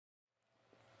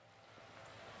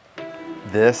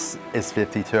This is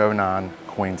 5209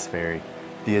 Queensferry,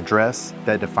 the address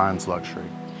that defines luxury.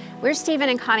 We're Stephen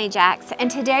and Connie Jacks, and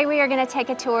today we are going to take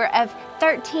a tour of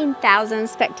 13,000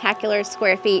 spectacular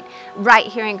square feet right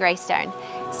here in Greystone.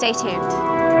 Stay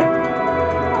tuned.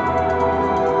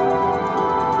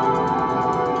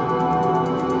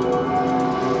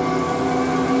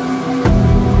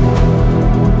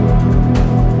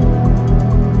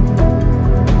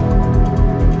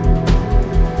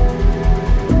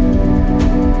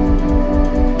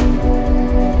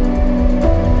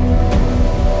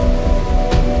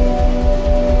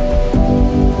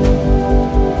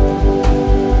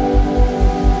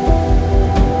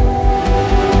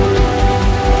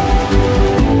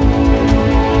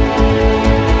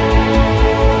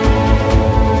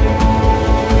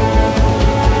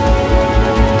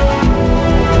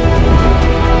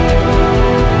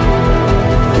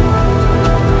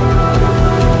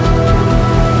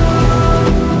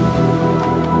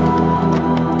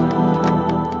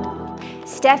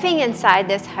 Stepping inside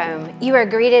this home, you are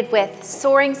greeted with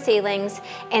soaring ceilings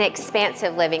and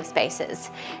expansive living spaces.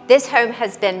 This home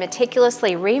has been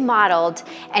meticulously remodeled,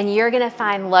 and you're going to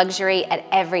find luxury at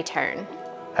every turn.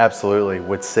 Absolutely,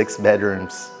 with 6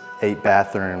 bedrooms, 8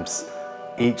 bathrooms,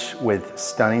 each with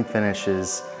stunning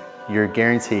finishes, you're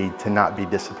guaranteed to not be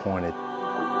disappointed.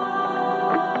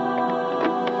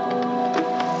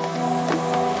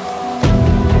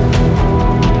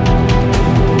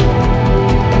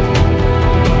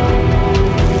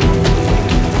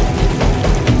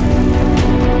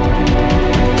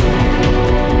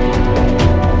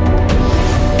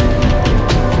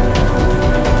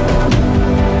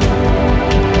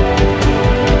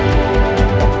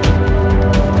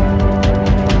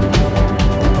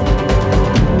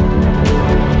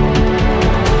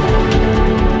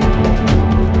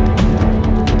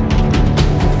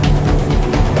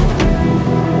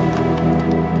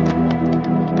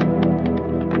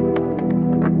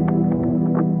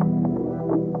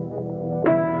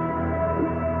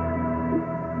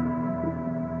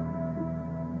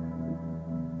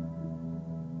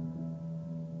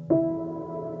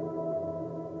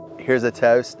 Here's a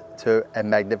toast to a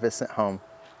magnificent home.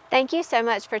 Thank you so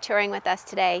much for touring with us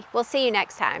today. We'll see you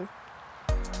next time.